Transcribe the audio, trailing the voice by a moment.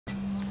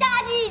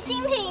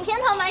新品甜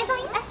筒买一送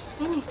一，哎，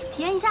美女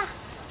体验一下，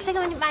这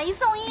个美女买一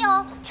送一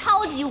哦，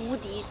超级无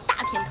敌大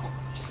甜筒。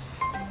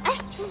哎，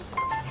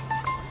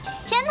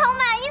甜筒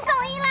买一送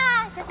一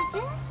啦，小姐姐。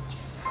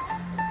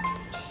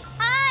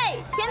嗨，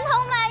甜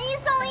筒买一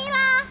送一啦！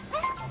哎，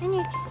美女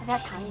要不要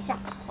尝一下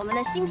我们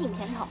的新品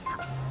甜筒？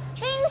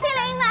冰淇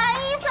淋买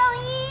一送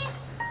一，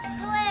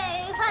各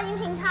位欢迎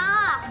品尝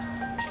啊！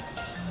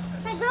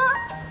帅哥，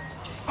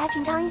来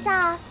品尝一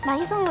下，买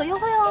一送一有优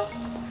惠哦。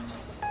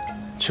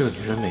这个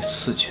女人每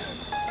次见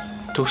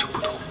都是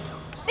不同的。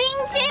冰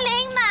淇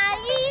淋买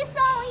一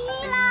送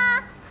一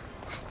啦，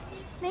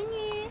美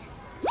女。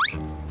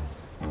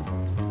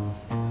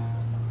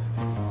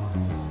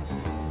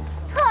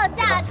特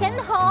价甜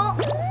筒。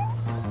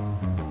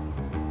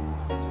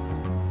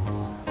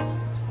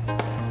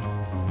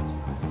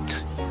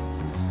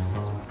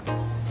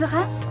子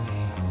涵，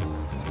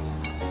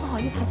不好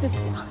意思，对不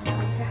起啊，尝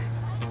一下。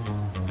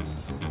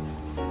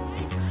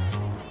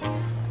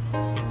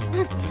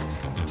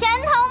甜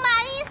筒买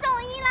一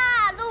送一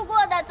啦，路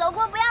过的走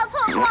过不要错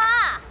过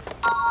啊！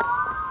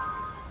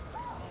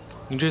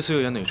你这次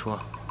又演哪出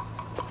啊？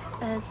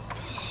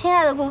亲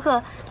爱的顾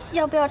客，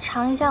要不要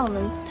尝一下我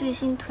们最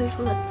新推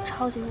出的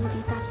超级无敌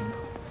大甜筒？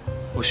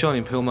我需要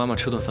你陪我妈妈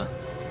吃顿饭。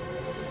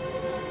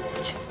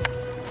去。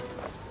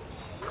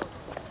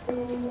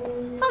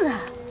放开！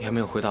你还没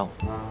有回答我。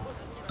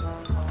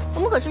我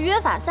们可是约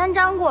法3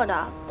章过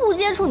的，不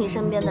接触你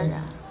身边的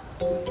人。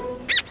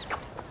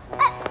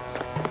哎。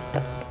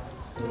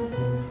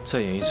再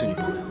演一次女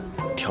朋友，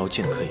条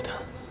件可以谈。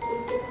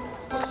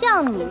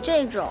像你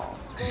这种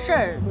事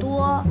儿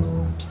多、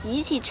脾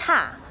气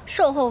差、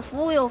售后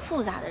服务又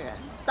复杂的人，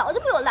早就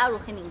被我拉入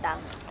黑名单了。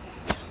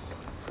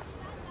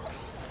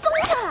松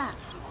开！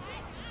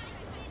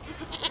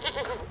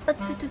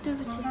对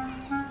不起。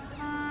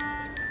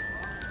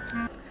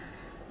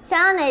想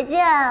要哪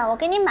件，我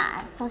给你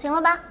买，总行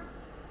了吧？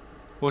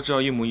我只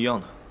要一模一样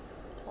的。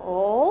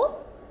哦，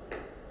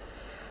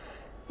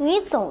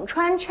你总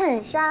穿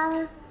衬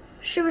衫，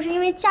是不是因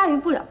为驾驭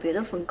不了别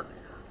的风格呀？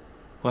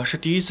我还是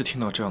第一次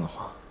听到这样的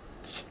话。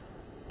切，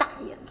大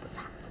言不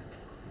惭。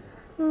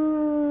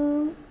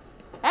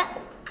哎，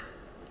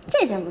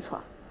这件不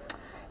错，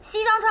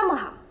西装穿不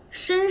好，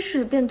绅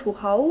士变土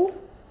豪哦。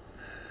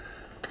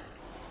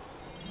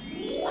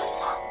哇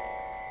塞，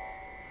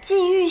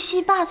禁欲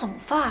系霸总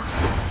发。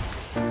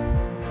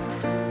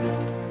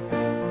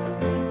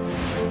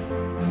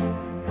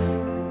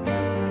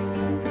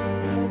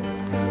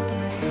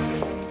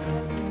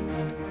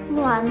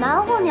暖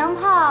男或娘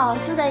炮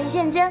就在一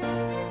线间，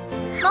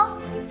喏。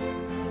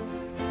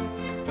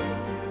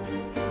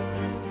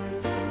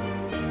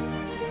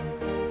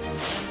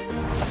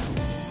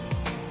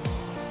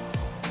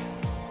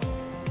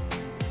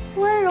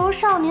温柔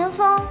少年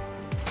风，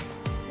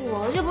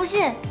我就不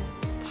信，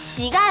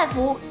乞丐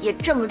服也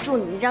镇不住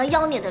你这张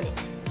妖孽的脸。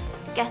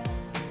给。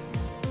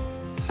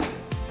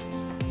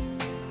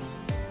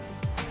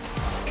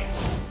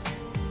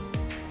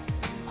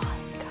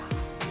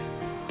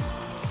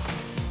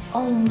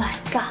Oh my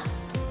god！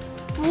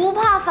 不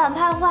怕反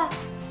派坏，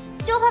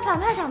就怕反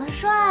派长得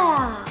帅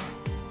啊！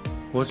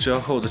我只要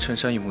和我的衬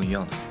衫一模一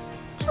样的。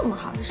这么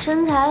好的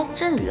身材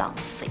真是浪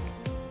费。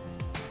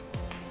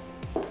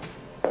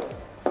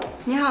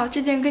你好，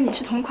这件跟你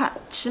是同款，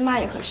尺码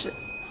也合适。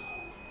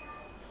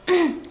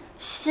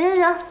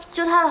行，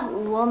就它了，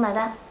我买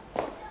单。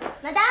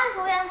买单，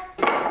服务员。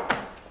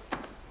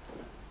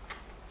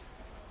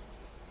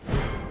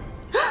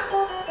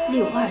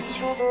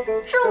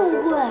629，这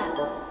么贵？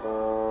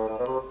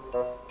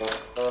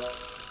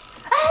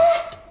哎，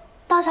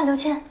刀下留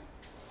情。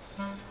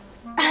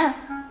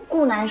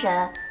顾男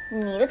神，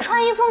你的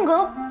穿衣风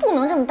格不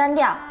能这么单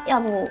调，要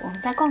不我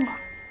们再逛逛？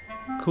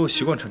可我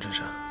习惯穿衬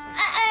衫。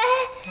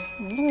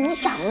你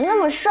长得那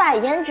么帅，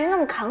颜值那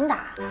么扛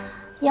打，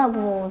要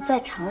不再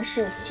尝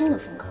试新的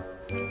风格？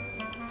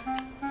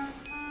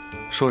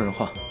说人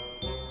话。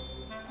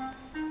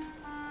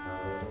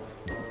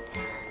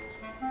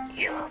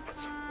余额不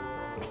足。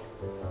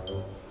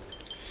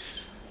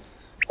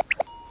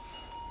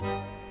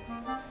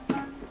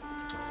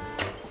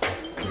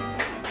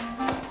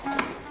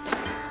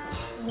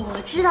我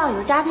知道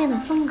有家店的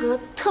风格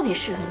特别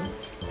适合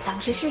你，咱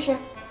们去试试。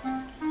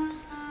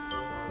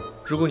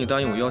如果你答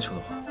应我要求的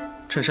话，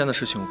衬衫的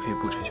事情我可以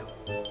不追究。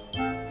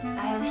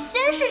哎呦，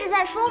先试试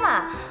再说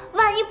嘛，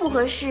万一不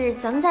合适，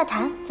咱们再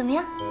谈，怎么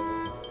样？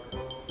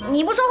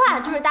你不说话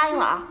就是答应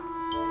了啊！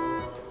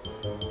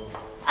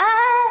哎，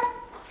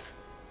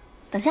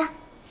等下，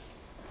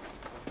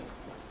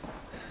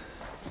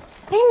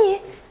美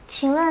女，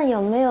请问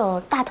有没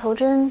有大头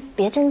针、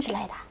别针之类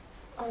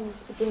的？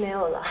已经没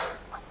有了。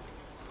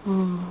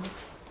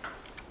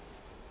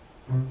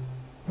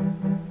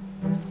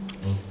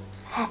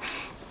哎，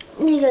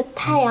那个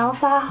太阳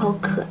花好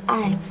可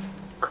爱，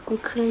可不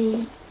可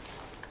以？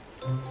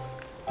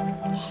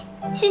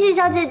谢谢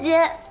小姐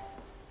姐。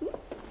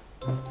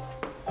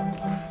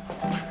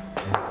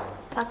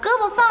把胳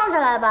膊放下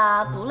来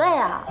吧，不累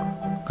啊？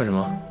干什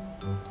么？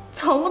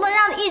总不能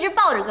让你一直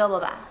抱着胳膊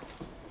吧？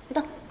别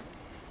动。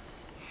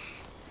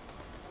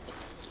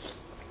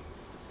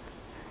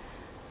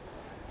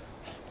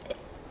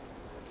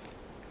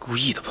故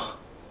意的吧？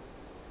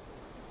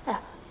哎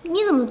呀，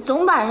你怎么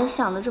总把人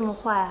想的这么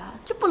坏啊？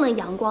就不能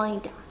阳光一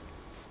点？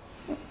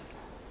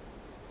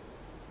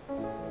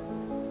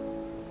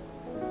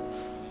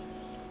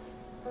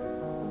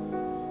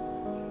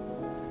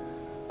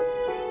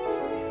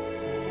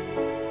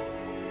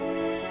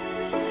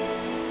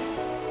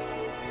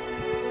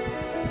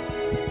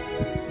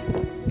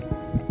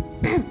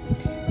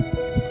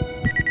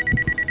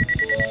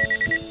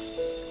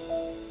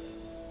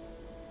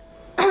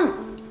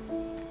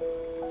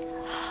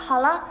好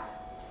了，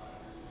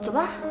走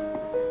吧。